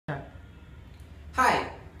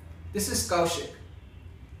This is Kaushik.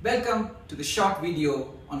 Welcome to the short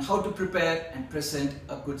video on how to prepare and present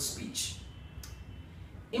a good speech.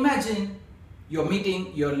 Imagine you're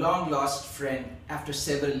meeting your long-lost friend after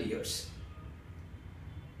several years.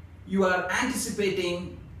 You are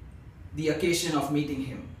anticipating the occasion of meeting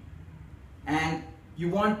him, and you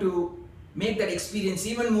want to make that experience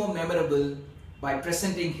even more memorable by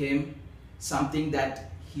presenting him something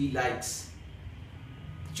that he likes,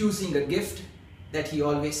 choosing a gift that he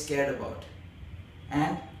always cared about.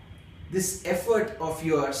 And this effort of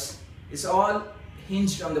yours is all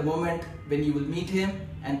hinged on the moment when you will meet him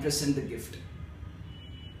and present the gift.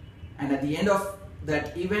 And at the end of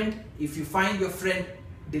that event, if you find your friend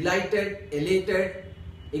delighted, elated,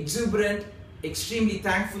 exuberant, extremely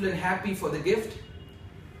thankful and happy for the gift,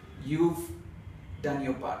 you've done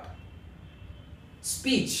your part.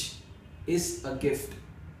 Speech is a gift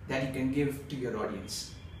that you can give to your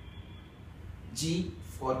audience. G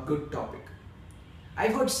for good topic.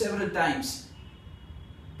 I've heard several times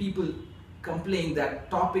people complain that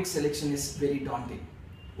topic selection is very daunting.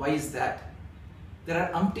 Why is that? There are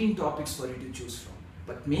umpteen topics for you to choose from,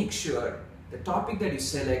 but make sure the topic that you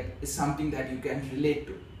select is something that you can relate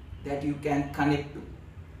to, that you can connect to.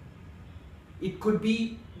 It could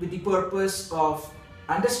be with the purpose of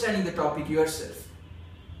understanding the topic yourself,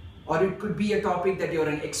 or it could be a topic that you're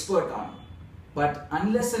an expert on. But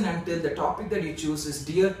unless and until the topic that you choose is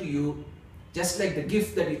dear to you, just like the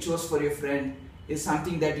gift that you chose for your friend is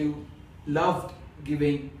something that you loved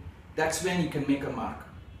giving, that's when you can make a mark.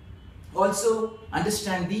 Also,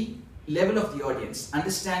 understand the level of the audience,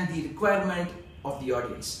 understand the requirement of the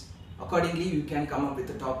audience. Accordingly, you can come up with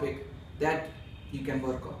a topic that you can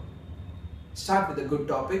work on. Start with a good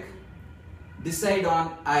topic. Decide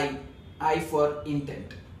on I for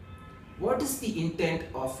intent. What is the intent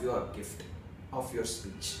of your gift, of your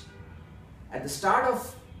speech? At the start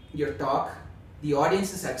of your talk, the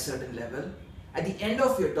audience is at a certain level. At the end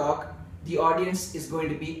of your talk, the audience is going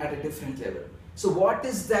to be at a different level. So what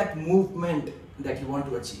is that movement that you want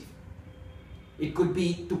to achieve? It could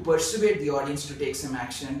be to persuade the audience to take some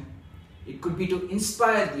action. It could be to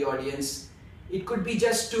inspire the audience. It could be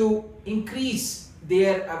just to increase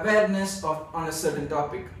their awareness on a certain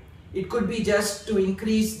topic. It could be just to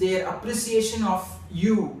increase their appreciation of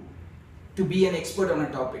you to be an expert on a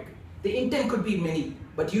topic. The intent could be many,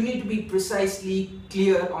 but you need to be precisely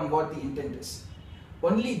clear on what the intent is.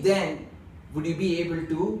 Only then would you be able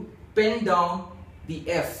to pen down the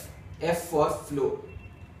F for flow,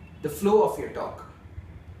 the flow of your talk.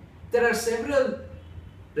 There are several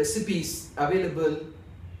recipes available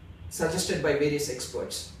suggested by various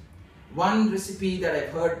experts. One recipe that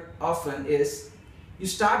I've heard often is you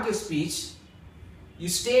start your speech, you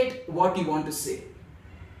state what you want to say,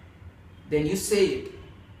 then you say it,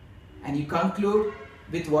 and you conclude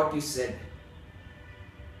with what you said.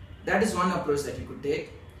 That is one approach that you could take.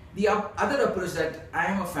 The other approach that I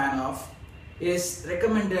am a fan of is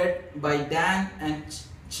recommended by Dan and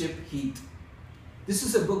Chip Heath. This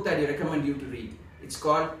is a book that I recommend you to read. It's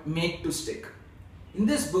called Made to Stick. In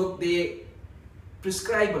this book, they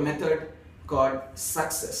prescribe a method called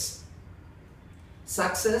success.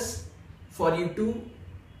 Success for you to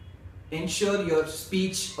ensure your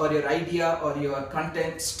speech or your idea or your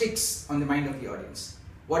content sticks on the mind of the audience.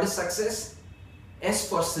 What is success? S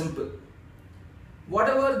for simple.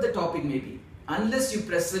 Whatever the topic may be, unless you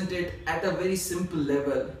present it at a very simple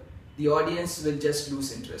level, the audience will just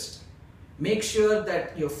lose interest. Make sure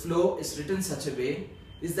that your flow is written such a way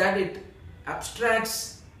is that it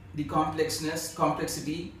abstracts the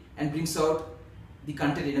complexity and brings out the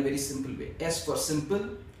content in a very simple way. S for simple,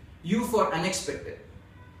 U for unexpected.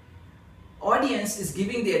 Audience is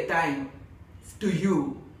giving their time to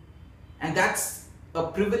you, and that's a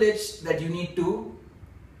privilege that you need to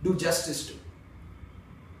do justice to.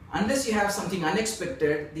 Unless you have something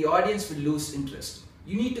unexpected, the audience will lose interest.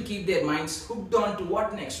 You need to keep their minds hooked on to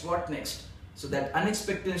what next. So that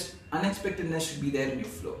unexpectedness should be there in your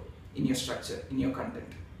flow, in your structure, in your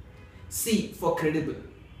content. C for credible.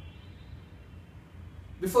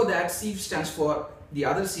 Before that, the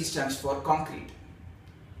other C stands for concrete.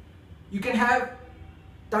 You can have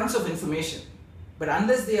tons of information, but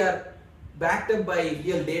unless they are backed up by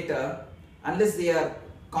real data, unless they are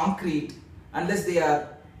concrete, unless they are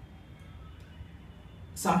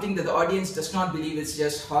something that the audience does not believe is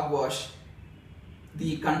just hogwash,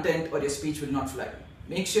 the content or your speech will not fly.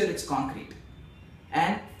 Make sure it's concrete.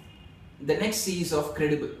 And the next C is of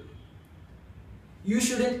credible. You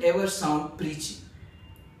shouldn't ever sound preachy.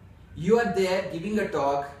 You are there giving a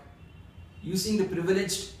talk, using the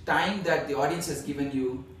privileged time that the audience has given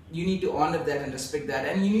you. You need to honor that and respect that,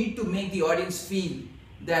 and you need to make the audience feel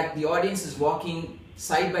that the audience is walking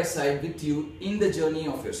side by side with you in the journey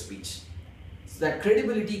of your speech. So that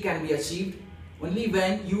credibility can be achieved only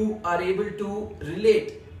when you are able to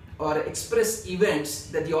relate or express events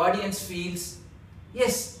that the audience feels,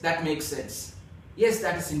 yes, that makes sense. Yes,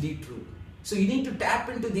 that is indeed true. So you need to tap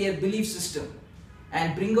into their belief system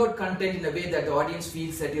and bring out content in a way that the audience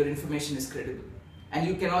feels that your information is credible. And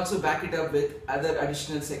you can also back it up with other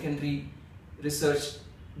additional secondary research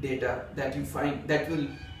data that you find that will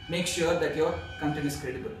make sure that your content is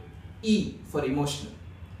credible. E for emotional.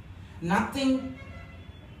 Nothing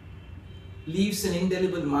leaves an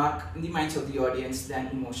indelible mark in the minds of the audience than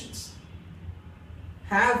emotions.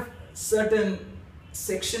 Have certain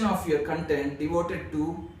section of your content devoted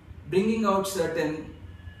to bringing out certain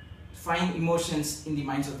fine emotions in the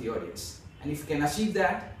minds of the audience. And if you can achieve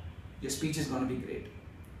that, your speech is going to be great.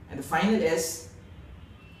 And the final S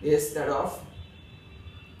is that of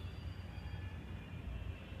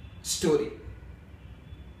story.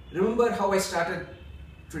 Remember how I started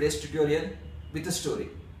today's tutorial with a story.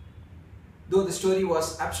 Though the story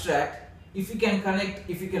was abstract, if you can connect,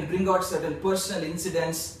 if you can bring out certain personal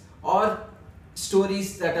incidents or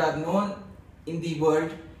stories that are known in the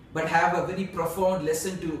world but have a very profound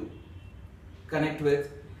lesson to connect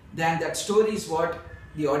with, then that story is what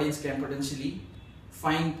the audience can potentially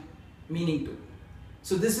find meaning to.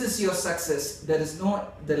 So this is your success. There is no,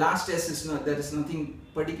 the last S is not, there is nothing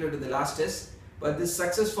particular to the last S, but this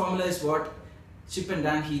success formula is what Chip and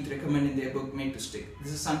Dan Heath recommend in their book Made to Stick.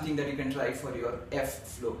 This is something that you can try for your F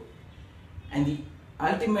flow. And the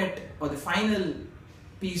ultimate or the final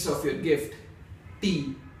piece of your gift,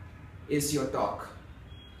 T, is your talk.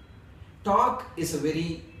 Talk is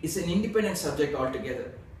an independent subject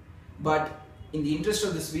altogether. But in the interest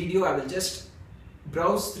of this video, I will just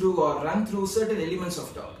browse through or run through certain elements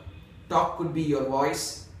of talk. Talk could be your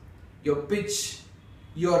voice, your pitch,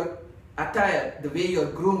 your attire, the way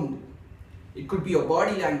you're groomed. It could be your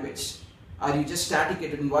body language. Are you just static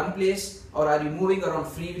in one place, or are you moving around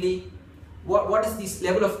freely? What is this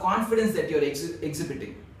level of confidence that you're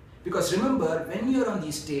exhibiting? Because remember, when you're on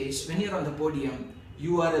the stage, when you're on the podium,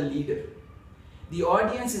 you are a leader. The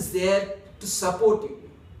audience is there to support you.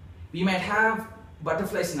 We might have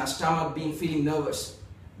butterflies in our stomach, feeling nervous.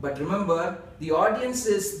 But remember, the audience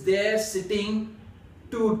is there sitting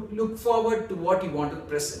to look forward to what you want to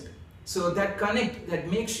present. So that connect, that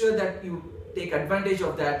make sure that you take advantage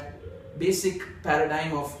of that basic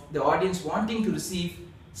paradigm of the audience wanting to receive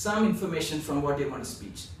some information from what you're going to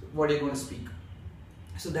speak.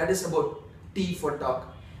 So that is about T for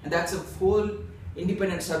talk. And that's a whole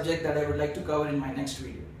independent subject that I would like to cover in my next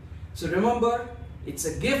video. So remember, it's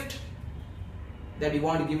a gift that you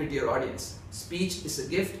want to give it to your audience. Speech is a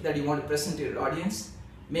gift that you want to present to your audience.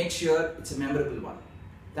 Make sure it's a memorable one.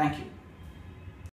 Thank you.